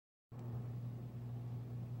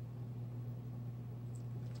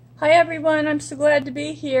Hi everyone, I'm so glad to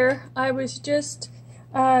be here. I was just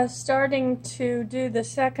starting to do the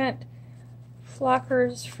second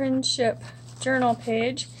Flocker's Friendship Journal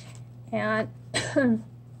page, and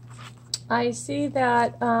I see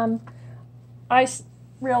that I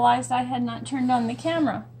realized I had not turned on the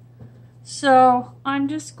camera. So I'm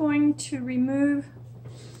just going to remove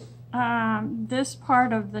this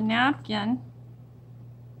part of the napkin.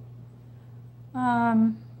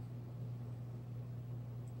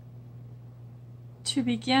 To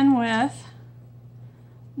begin with,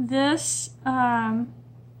 this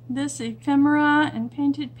this ephemera and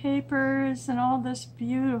painted papers and all this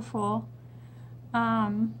beautiful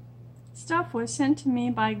stuff was sent to me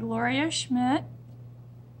by Gloria Schmidt,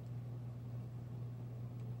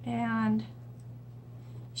 and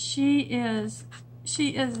she is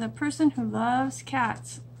a person who loves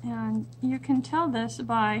cats, and you can tell this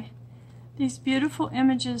by these beautiful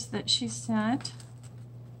images that she sent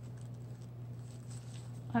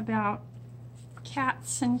about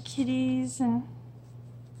cats and kitties. And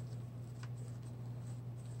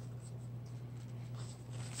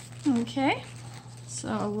okay,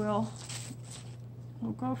 so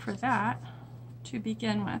we'll go for that to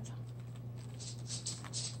begin with.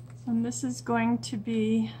 And this is going to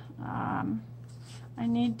be I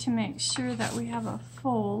need to make sure that we have a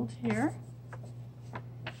fold here.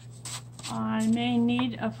 I may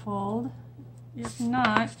need a fold. If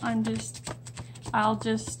not, I'll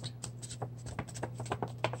just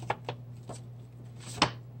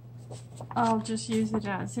use it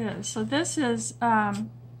as is. So this is a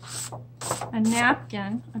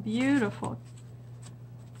napkin, a beautiful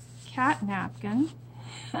cat napkin.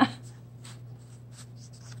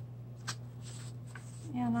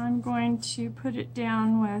 And I'm going to put it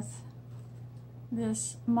down with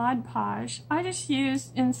this Mod Podge. I just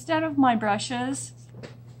used, instead of my brushes,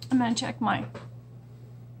 I'm going to check my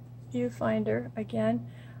viewfinder again.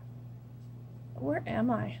 Where am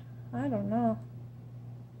I? I don't know.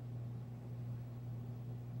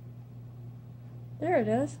 There it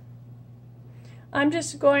is. I'm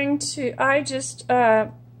just going to, I just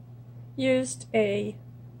used a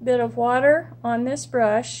bit of water on this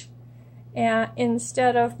brush, and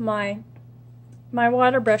instead of my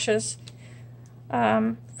water brushes,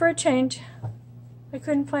 for a change. I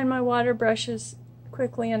couldn't find my water brushes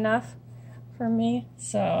quickly enough for me,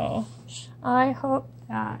 so I hope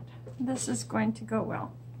that this is going to go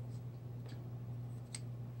well.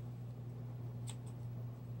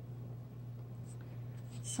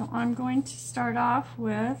 So I'm going to start off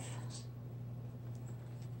with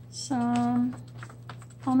some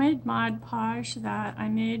homemade Mod Podge that I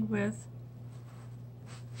made with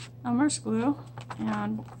Elmer's glue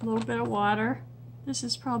and a little bit of water. This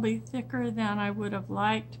is probably thicker than I would have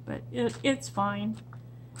liked, but it's fine.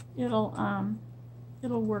 It'll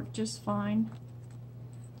work just fine.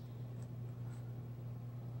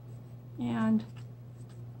 And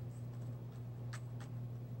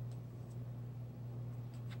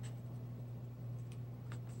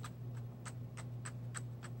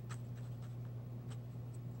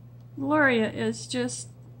Gloria is just,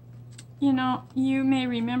 you know, you may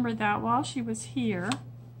remember that while she was here,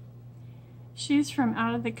 she's from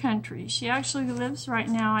out of the country. She actually lives right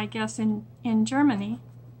now, I guess, in Germany,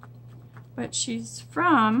 but she's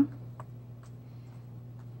from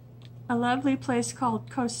a lovely place called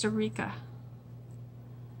Costa Rica.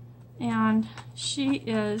 And she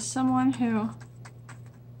is someone who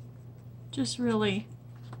just really,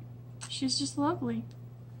 she's just lovely,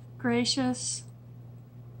 gracious.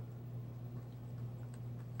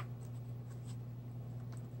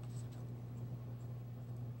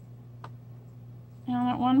 And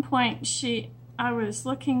at one point, I was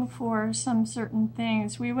looking for some certain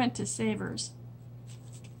things. We went to Savers.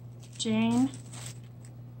 Jane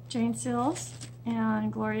Sills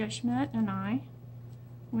and Gloria Schmidt and I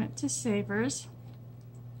went to Savers,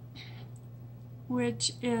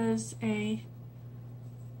 which is a,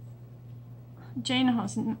 Jane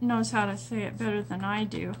knows how to say it better than I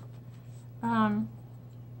do.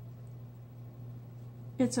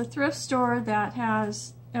 It's a thrift store that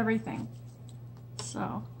has everything.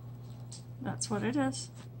 So that's what it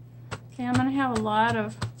is. Okay, I'm going to have a lot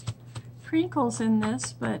of crinkles in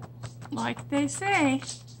this, but like they say,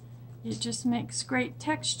 it just makes great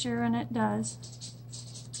texture, and it does.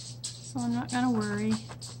 So I'm not going to worry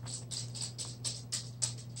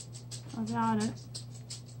about it.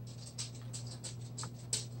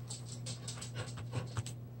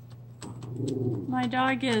 My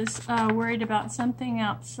dog is worried about something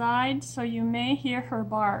outside, so you may hear her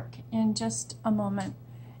bark in just a moment.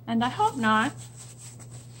 And I hope not,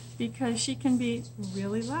 because she can be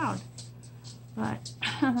really loud. But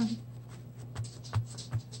So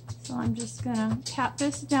I'm just gonna tap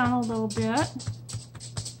this down a little bit.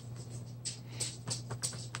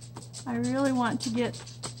 I really want to get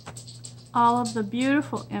all of the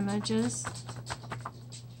beautiful images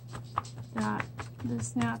that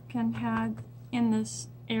this napkin had in this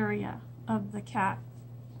area of the cat.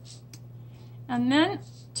 And then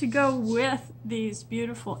to go with these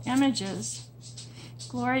beautiful images,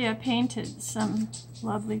 Gloria painted some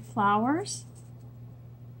lovely flowers.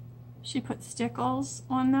 She put stickles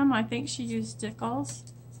on them. I think she used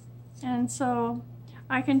stickles. And so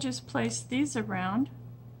I can just place these around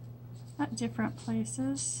at different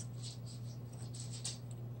places.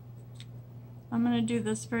 I'm going to do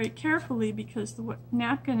this very carefully because the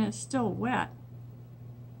napkin is still wet.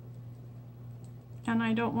 And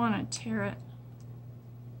I don't want to tear it.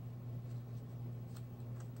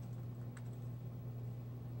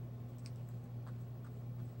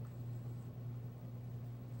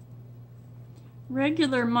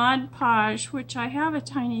 Regular Mod Podge, which I have a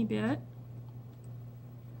tiny bit,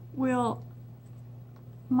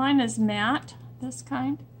 mine is matte, this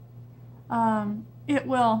kind. It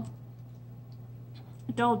will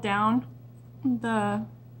dull down the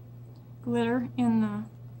glitter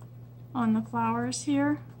on the flowers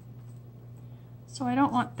here. So I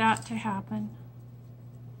don't want that to happen.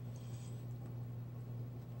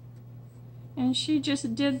 And she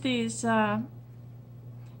just did these,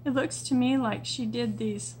 it looks to me like she did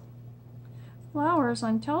these flowers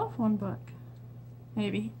on telephone book,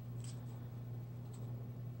 maybe.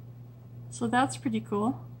 So that's pretty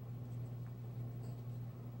cool.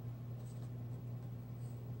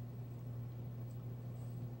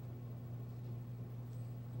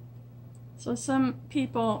 So some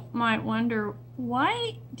people might wonder,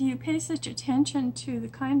 why do you pay such attention to the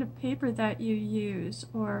kind of paper that you use,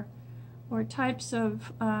 or types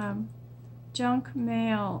of junk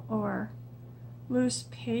mail or loose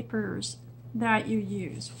papers that you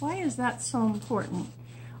use? Why is that so important?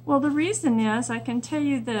 Well, the reason is, I can tell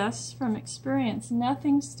you this from experience,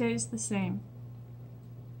 nothing stays the same.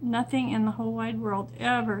 Nothing in the whole wide world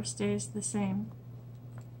ever stays the same.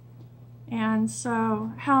 And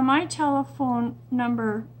so how my telephone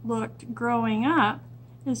number looked growing up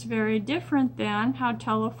is very different than how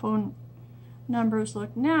telephone numbers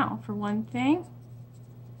look now. For one thing,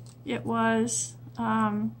 it was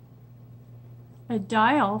a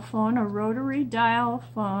dial phone, a rotary dial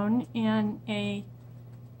phone in a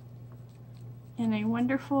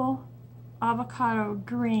wonderful avocado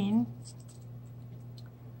green.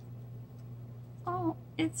 Oh,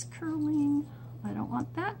 it's curling. I don't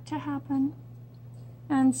want that to happen.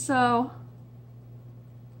 And so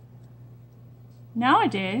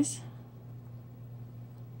nowadays,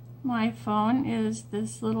 my phone is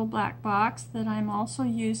this little black box that I'm also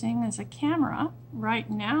using as a camera right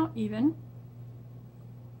now even.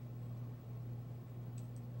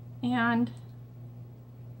 And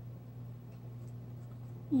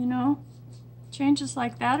you know, changes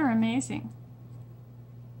like that are amazing.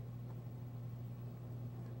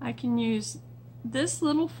 I can use this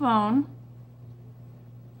little phone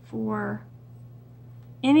for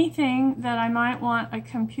anything that I might want a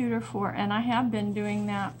computer for, and I have been doing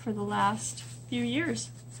that for the last few years.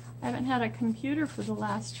 I haven't had a computer for the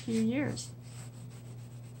last few years.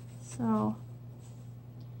 So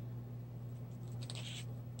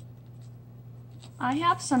I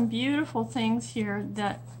have some beautiful things here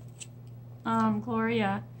that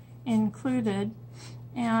Gloria included,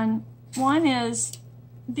 and one is,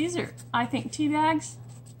 these are, I think, tea bags,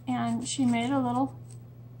 and she made a little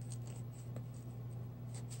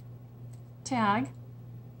tag,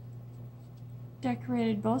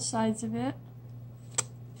 decorated both sides of it,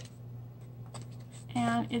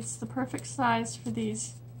 and it's the perfect size for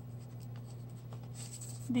these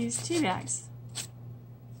tea bags.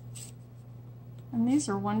 And these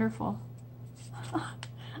are wonderful.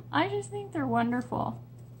 I just think they're wonderful.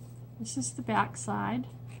 This is the back side.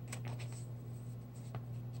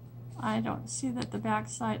 I don't see that the back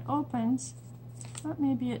side opens, but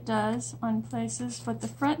maybe it does on places, but the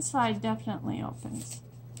front side definitely opens.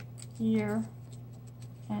 Here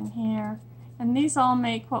and here. And these all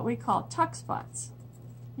make what we call tuck spots.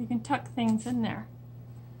 You can tuck things in there.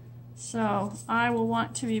 So I will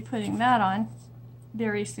want to be putting that on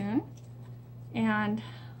very soon. And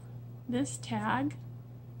this tag,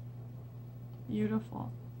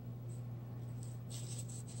 beautiful.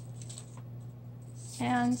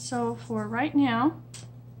 And so for right now,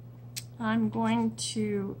 I'm going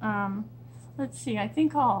to, let's see, I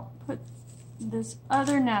think I'll put this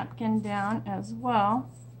other napkin down as well.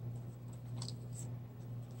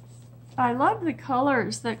 I love the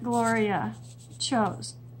colors that Gloria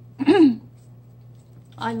chose.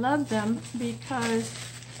 I love them because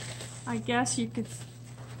I guess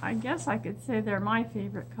I could say they're my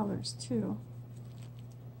favorite colors too.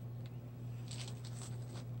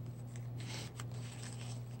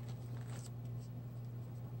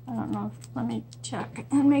 I don't know, let me check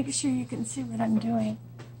and make sure you can see what I'm doing.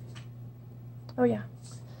 Oh yeah.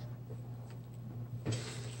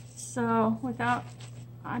 So without,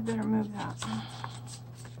 I better move that.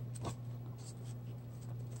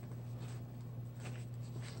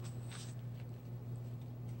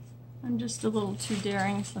 I'm just a little too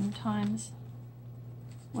daring sometimes.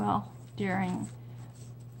 Well, daring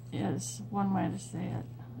is one way to say it.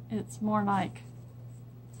 It's more like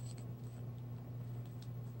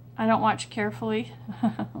I don't watch carefully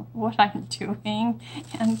what I'm doing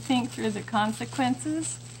and think through the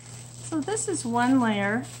consequences. So this is one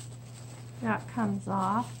layer that comes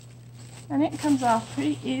off, and it comes off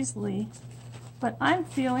pretty easily, but I'm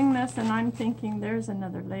feeling this and I'm thinking there's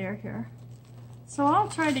another layer here. So I'll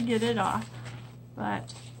try to get it off,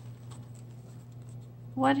 but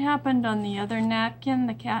what happened on the other napkin,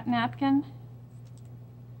 the cat napkin?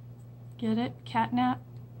 Get it? Cat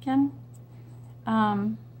napkin?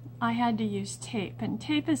 I had to use tape, and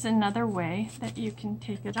tape is another way that you can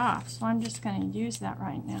take it off, so I'm just going to use that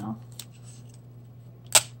right now.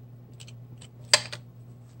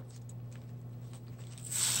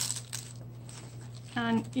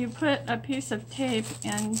 And you put a piece of tape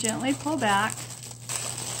and gently pull back,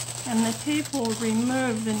 and the tape will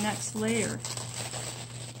remove the next layer.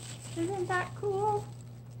 Isn't that cool?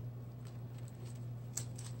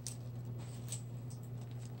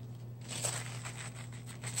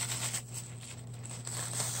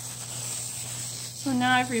 So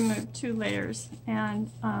now I've removed 2 layers,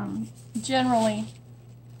 and generally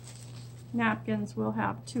napkins will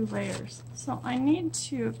have 2 layers. So I need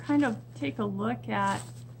to kind of take a look at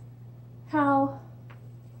how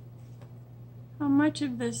much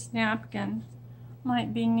of this napkin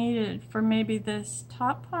might be needed for maybe this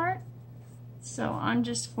top part. So I'm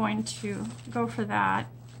just going to go for that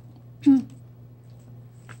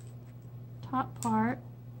top part,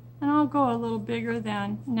 and I'll go a little bigger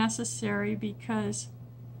than necessary because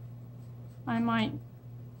I might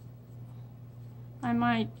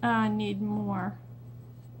need more.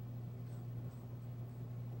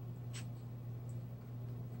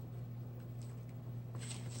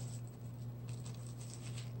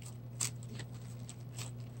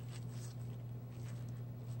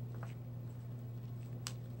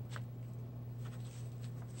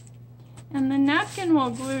 And the napkin will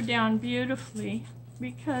glue down beautifully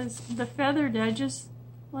because the feathered edges,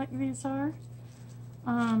 like these are,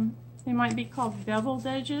 they might be called beveled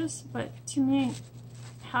edges, but to me,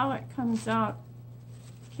 how it comes out,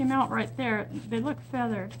 came out right there. They look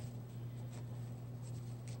feathered.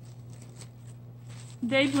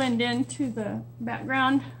 They blend into the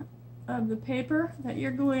background of the paper that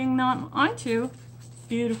you're gluing them onto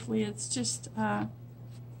beautifully. It's just a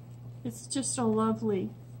lovely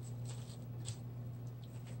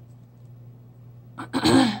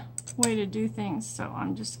way to do things. So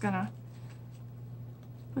I'm just gonna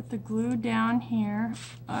put the glue down here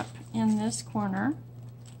up in this corner.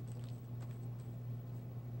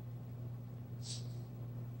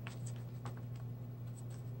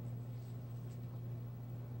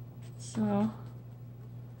 So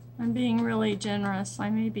I'm being really generous. I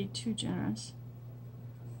may be too generous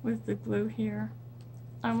with the glue here.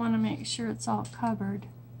 I want to make sure it's all covered.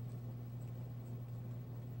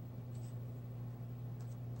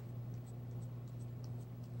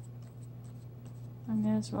 I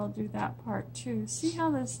may as well do that part too. See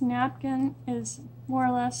how this napkin is more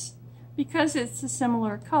or less, because it's a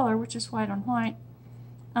similar color, which is white on white,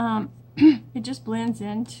 it just blends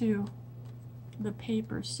into the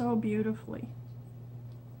paper so beautifully.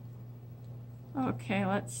 Okay,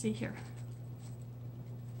 let's see here.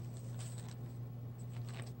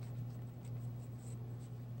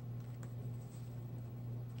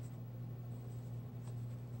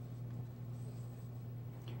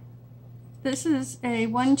 This is a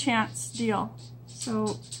one chance deal,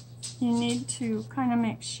 so you need to kind of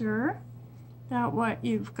make sure that what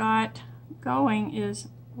you've got going is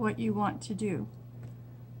what you want to do.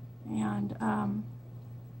 And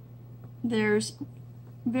there's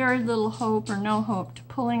very little hope or no hope to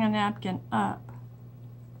pulling a napkin up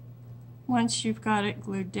once you've got it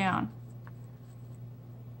glued down.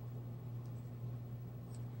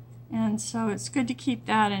 And so it's good to keep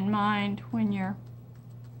that in mind when you're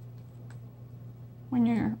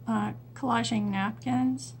collaging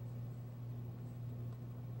napkins,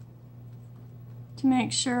 to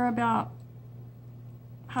make sure about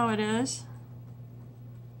how it is.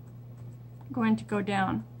 going to go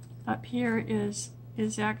down. Up here is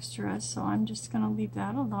extra, so I'm just going to leave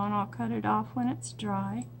that alone. I'll cut it off when it's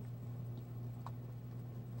dry.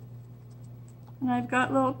 And I've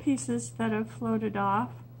got little pieces that have floated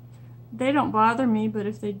off. They don't bother me, but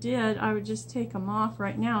if they did, I would just take them off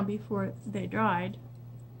right now before they dried.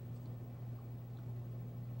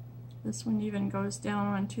 This one even goes down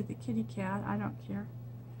onto the kitty cat. I don't care.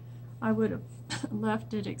 I would have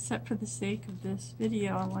left it except for the sake of this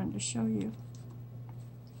video I wanted to show you.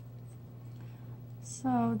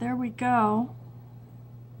 So there we go.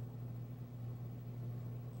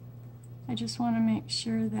 I just want to make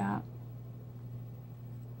sure that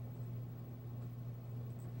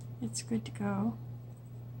it's good to go.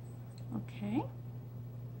 Okay.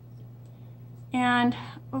 And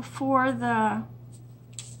for the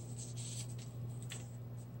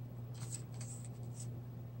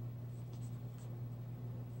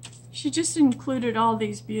she just included all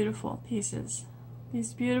these beautiful pieces.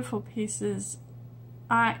 These beautiful pieces.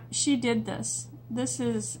 She did this. This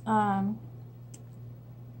is,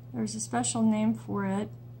 there's a special name for it.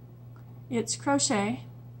 It's crochet,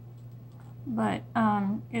 but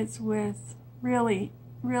it's with really,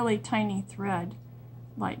 really tiny thread.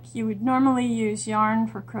 Like you would normally use yarn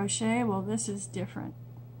for crochet, well this is different.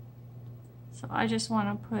 So I just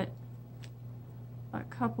want to put a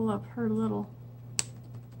couple of her little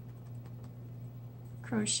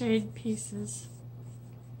crocheted pieces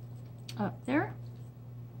up there.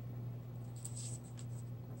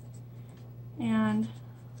 And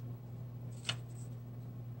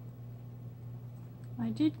I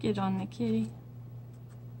did get on the kitty.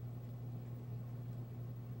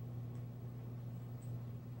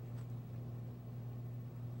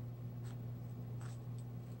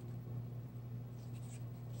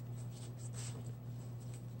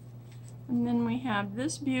 And then we have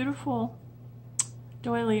this beautiful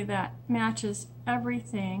doily that matches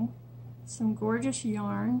everything. Some gorgeous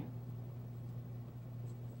yarn.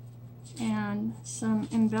 And some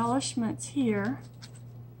embellishments here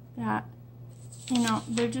that, you know,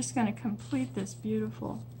 they're just going to complete this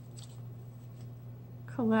beautiful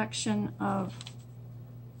collection of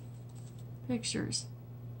pictures.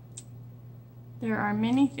 There are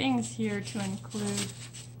many things here to include,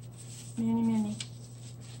 many, many.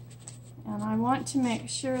 And I want to make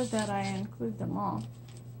sure that I include them all.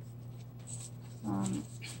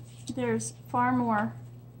 There's far more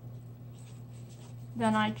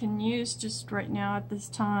than I can use just right now at this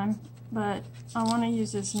time, but I want to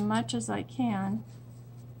use as much as I can.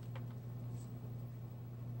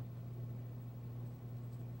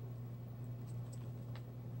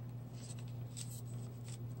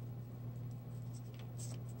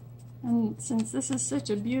 And since this is such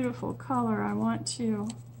a beautiful color, I want to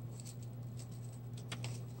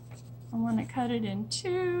cut it in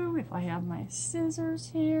two. If I have my scissors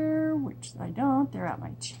here, which I don't, they're at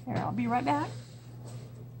my chair. I'll be right back.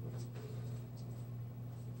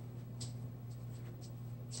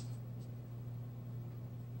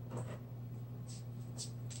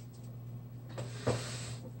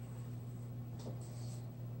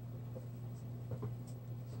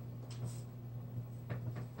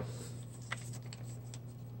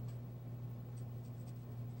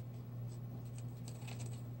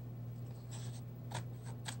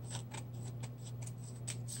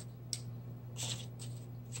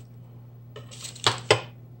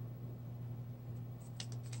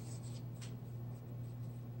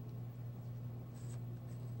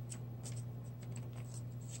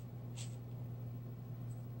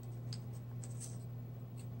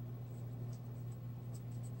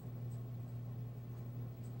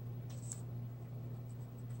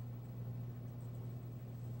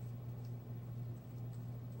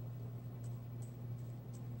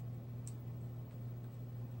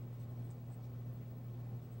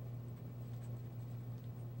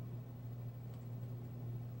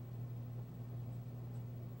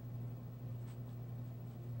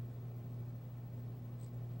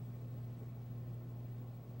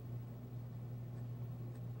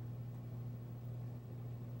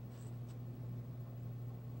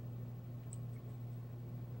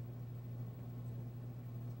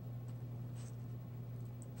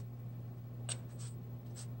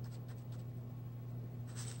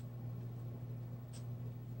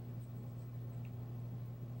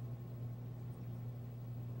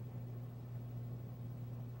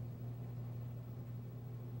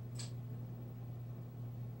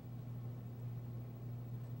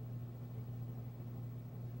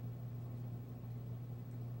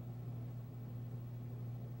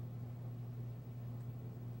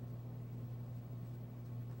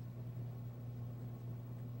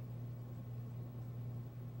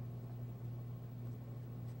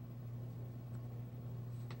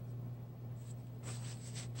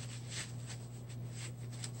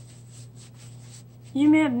 you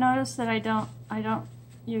may have noticed that I don't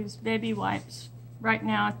use baby wipes right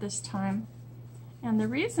now at this time, and the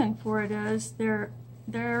reason for it is they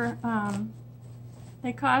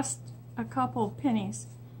cost a couple pennies,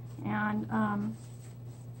 and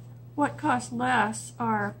what costs less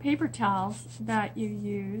are paper towels that you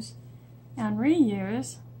use and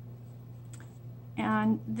reuse,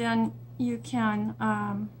 and then you can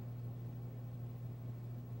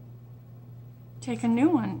take a new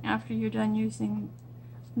one after you're done using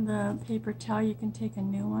the paper towel. You can take a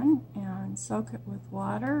new one and soak it with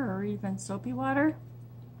water or even soapy water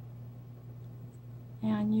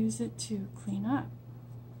and use it to clean up.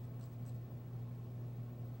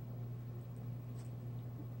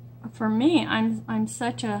 For me, I'm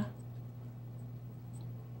such a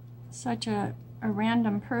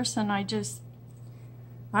random person. I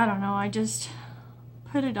don't know, I just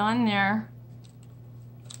put it on there.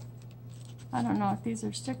 I don't know if these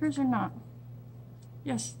are stickers or not.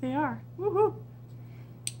 Yes, they are. Woohoo!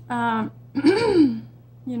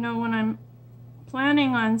 You know, when I'm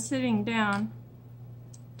planning on sitting down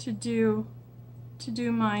to do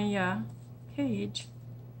my page,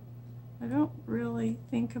 I don't really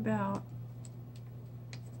think about,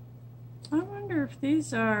 I wonder if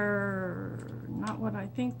these are not what I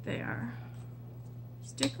think they are.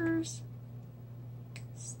 Stickers,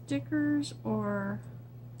 or,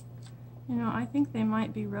 you know, I think they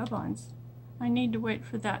might be rub-ons. I need to wait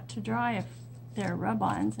for that to dry if they're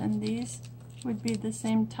rub-ons, and these would be the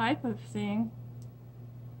same type of thing.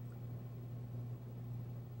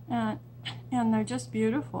 And they're just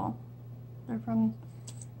beautiful. They're from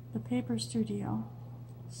the Paper Studio.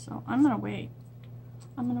 So I'm gonna wait.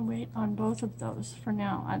 I'm gonna wait on both of those for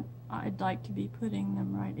now. I'd like to be putting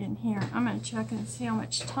them right in here. I'm gonna check and see how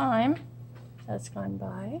much time has gone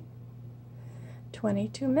by.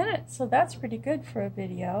 22 minutes, so that's pretty good for a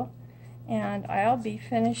video. And I'll be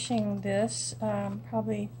finishing this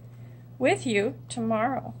probably with you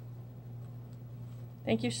tomorrow.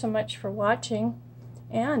 Thank you so much for watching,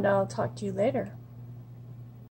 and I'll talk to you later.